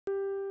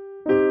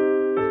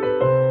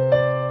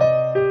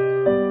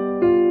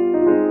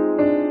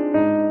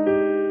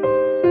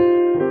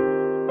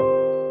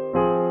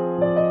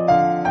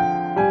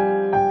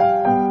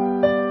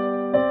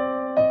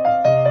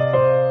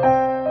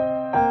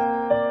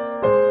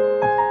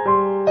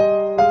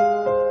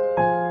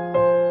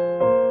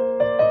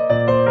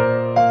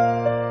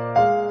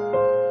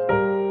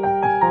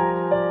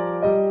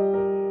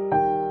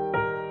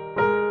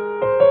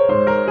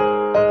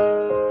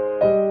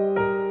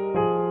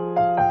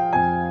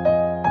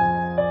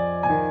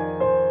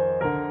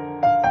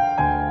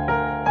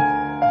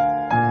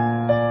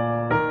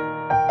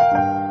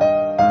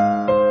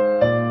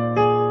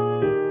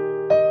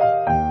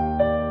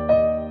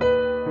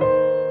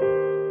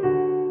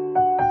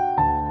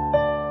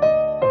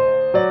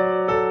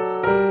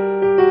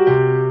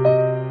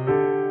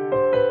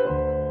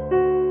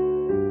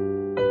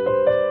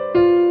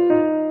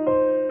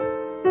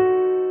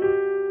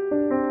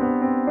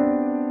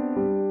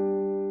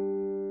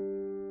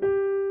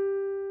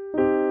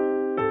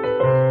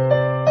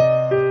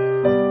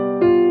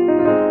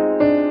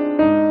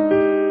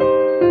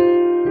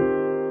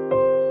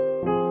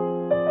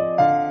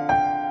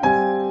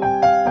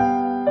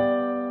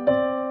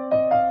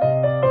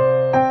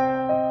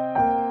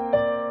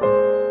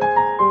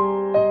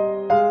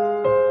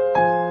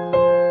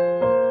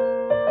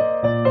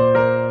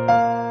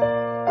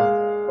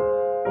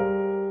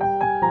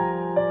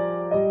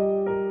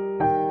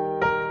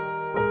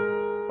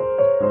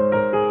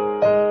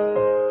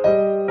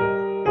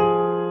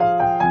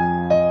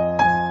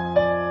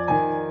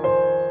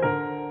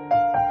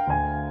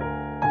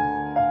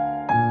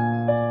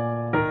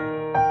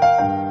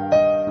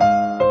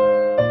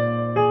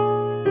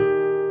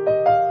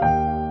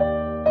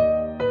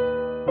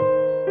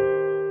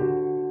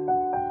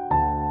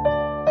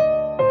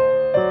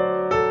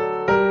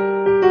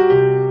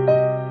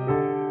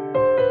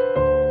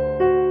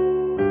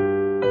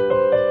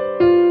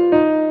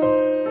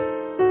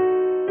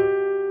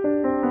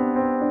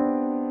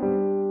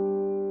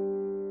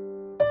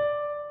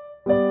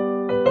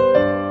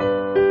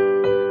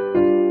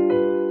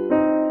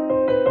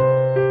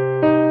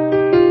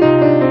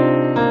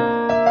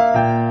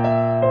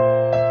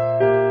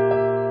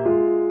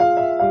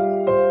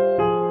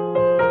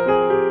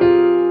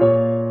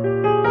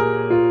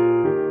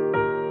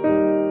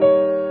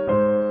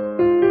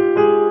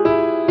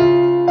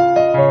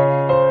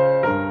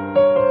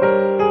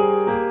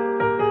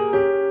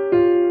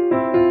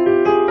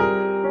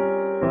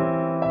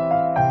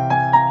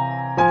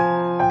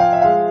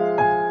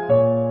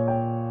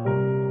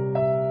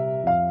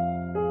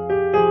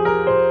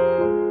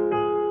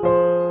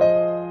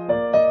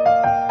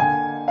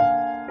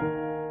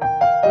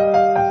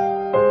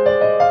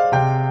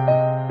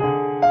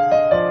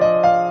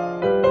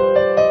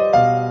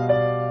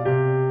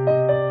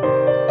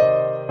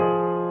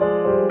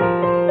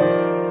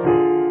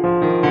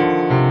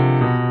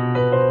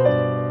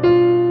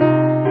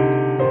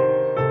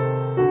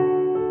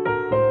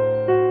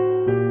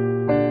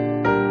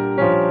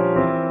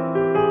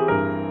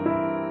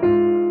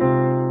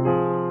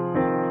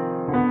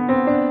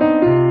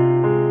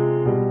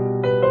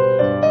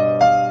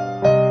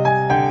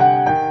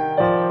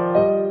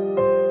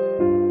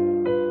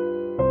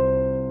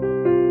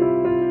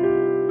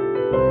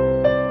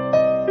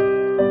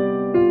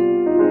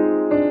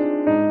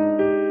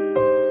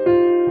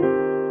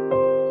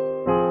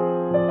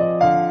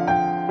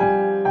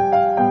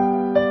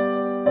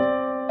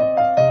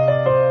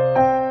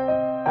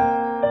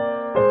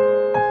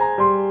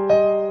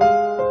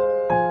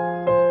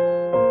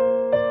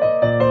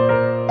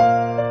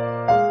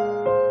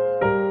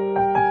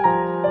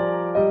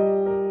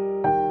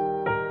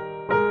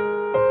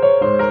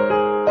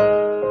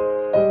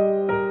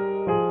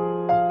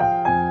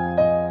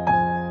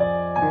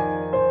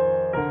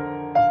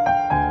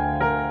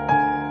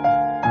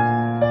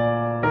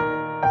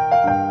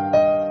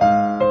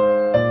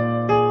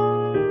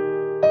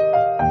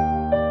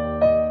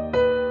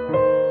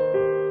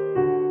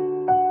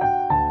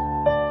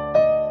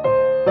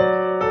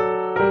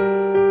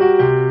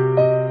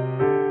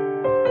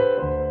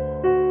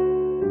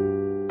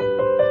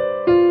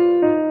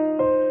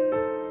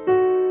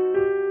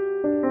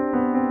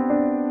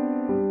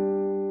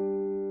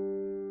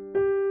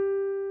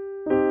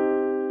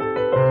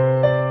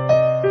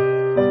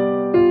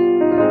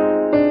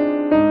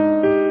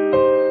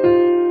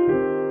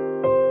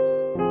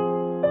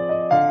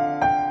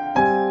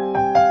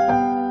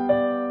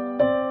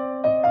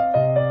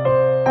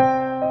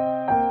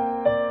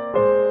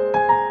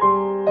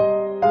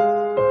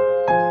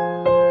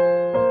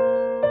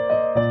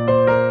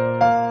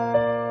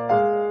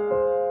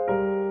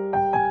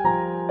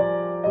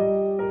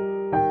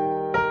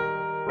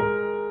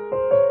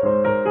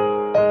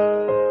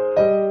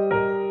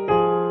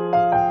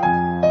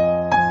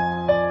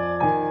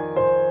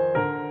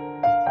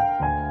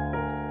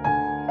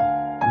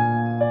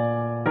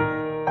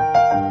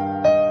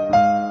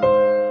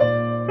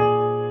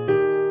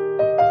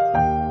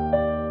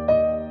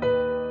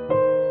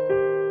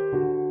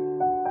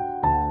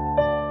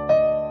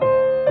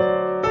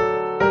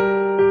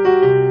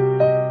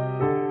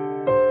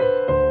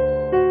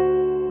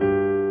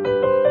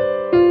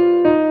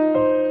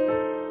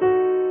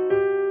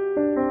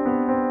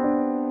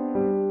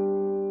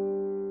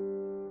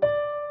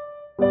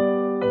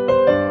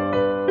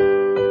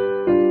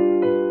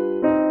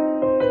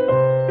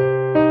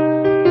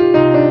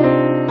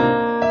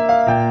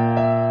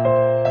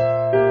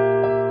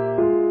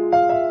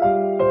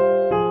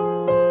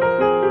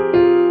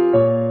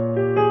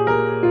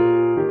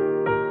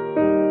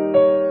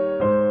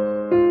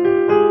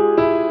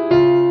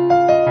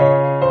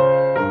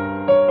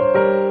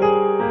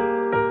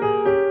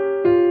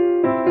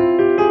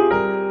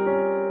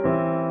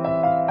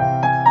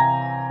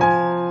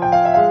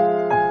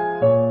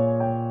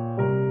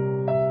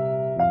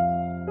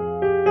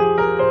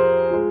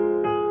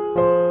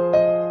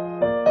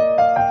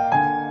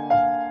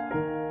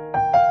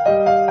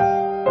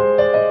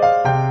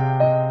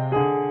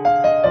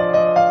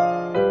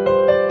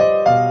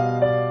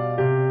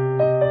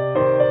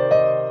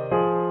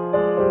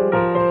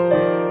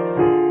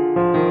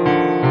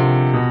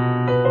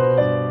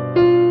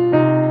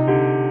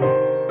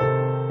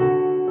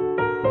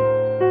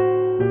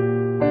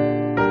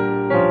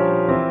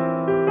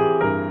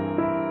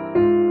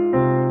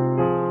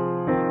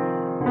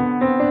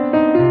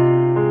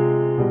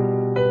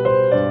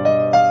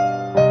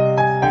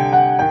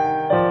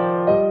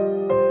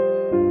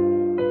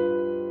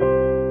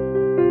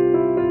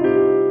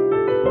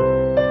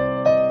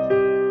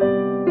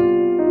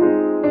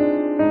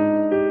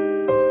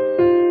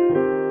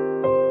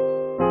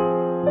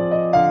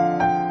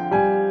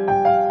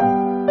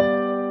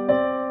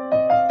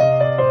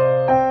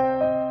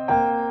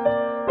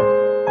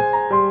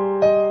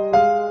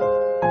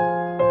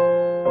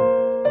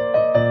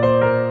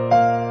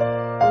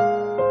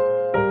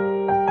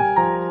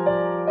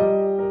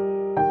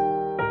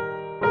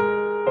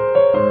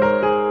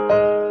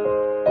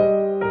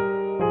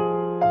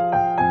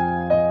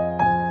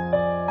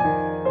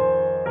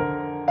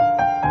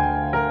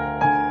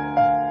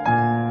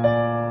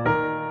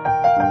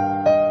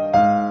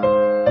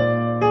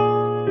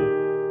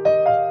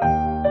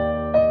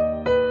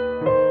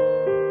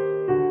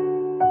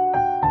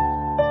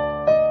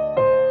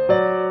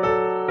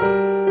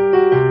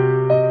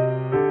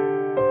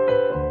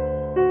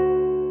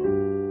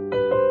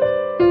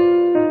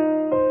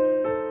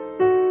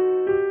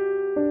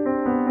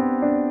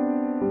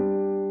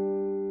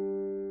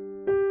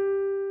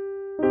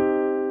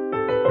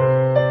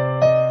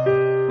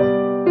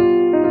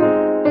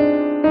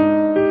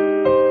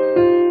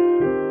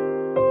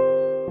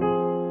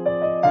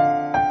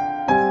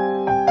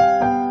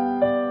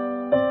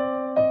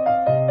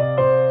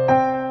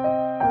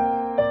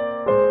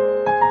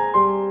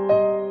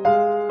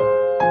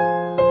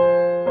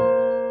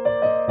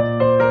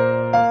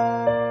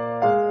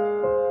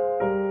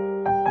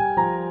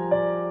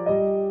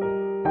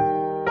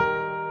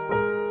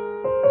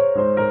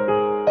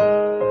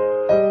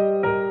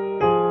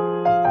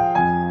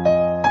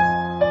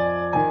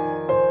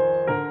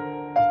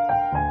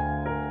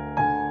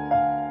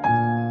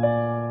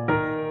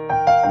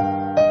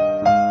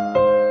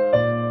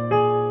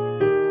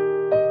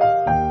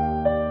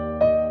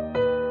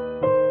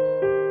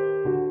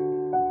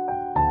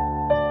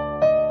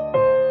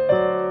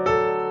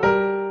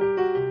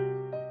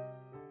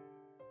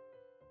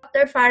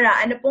Dr.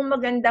 Farrah, ano pong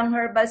magandang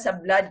herbal sa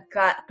blood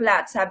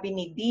clot? Sabi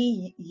ni D.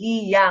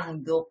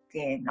 Yang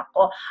Duque.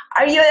 Ako,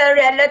 are you a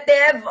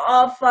relative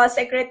of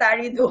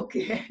Secretary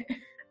Duque?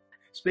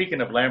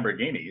 Speaking of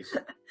Lamborghinis.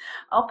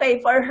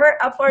 Okay, for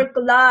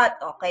clot,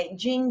 okay,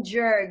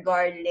 ginger,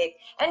 garlic,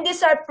 and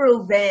these are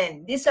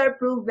proven. These are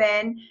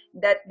proven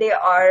that they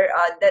are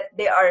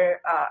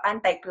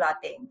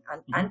anti-clotting,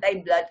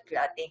 anti-blood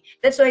clotting.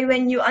 That's why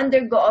when you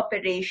undergo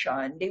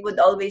operation, they would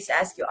always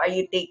ask you, are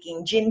you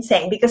taking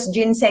ginseng? Because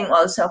ginseng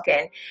also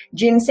can.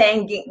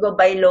 Ginseng, ginkgo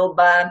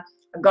biloba,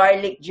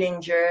 garlic,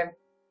 ginger.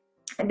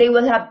 And they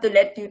will have to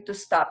let you to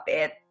stop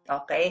it.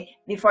 Okay,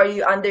 before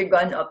you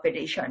undergo an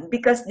operation,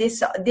 because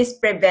this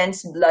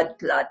prevents blood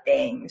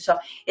clotting.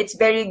 So it's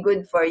very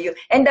good for you,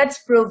 and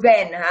that's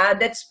proven.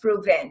 That's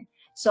proven.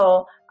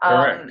 So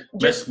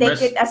just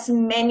take it as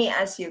many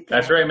as you can.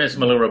 That's right,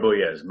 Miss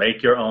Malurabuyas.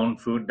 Make your own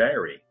food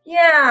diary.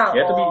 Yeah.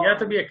 You have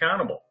to be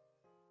accountable.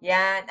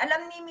 Yan.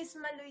 Alam ni Miss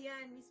Malu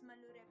yan, Miss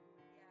Malu.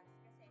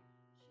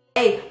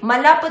 Okay,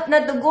 malapot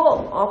na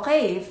dugo.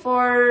 Okay,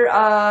 for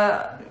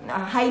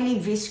highly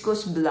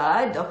viscous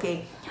blood.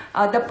 Okay.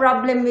 The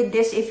problem with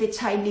this, if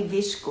it's highly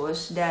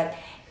viscous, that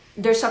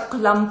there's a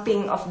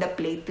clumping of the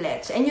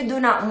platelets. And you do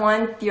not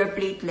want your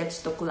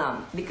platelets to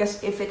clump.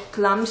 Because if it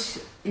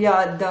clumps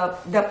the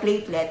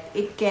platelet,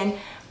 it can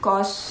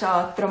cause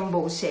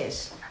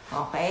thrombosis.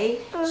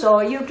 Okay?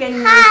 So you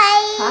can...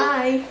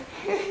 Hi!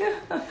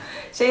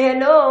 Say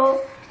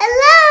hello!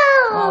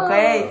 Hello!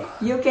 Okay.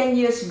 You can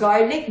use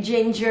garlic,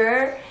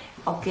 ginger.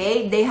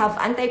 Okay, they have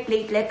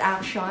anti-platelet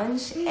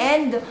actions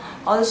and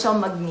also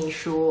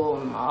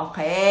magnesium.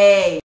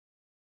 Okay.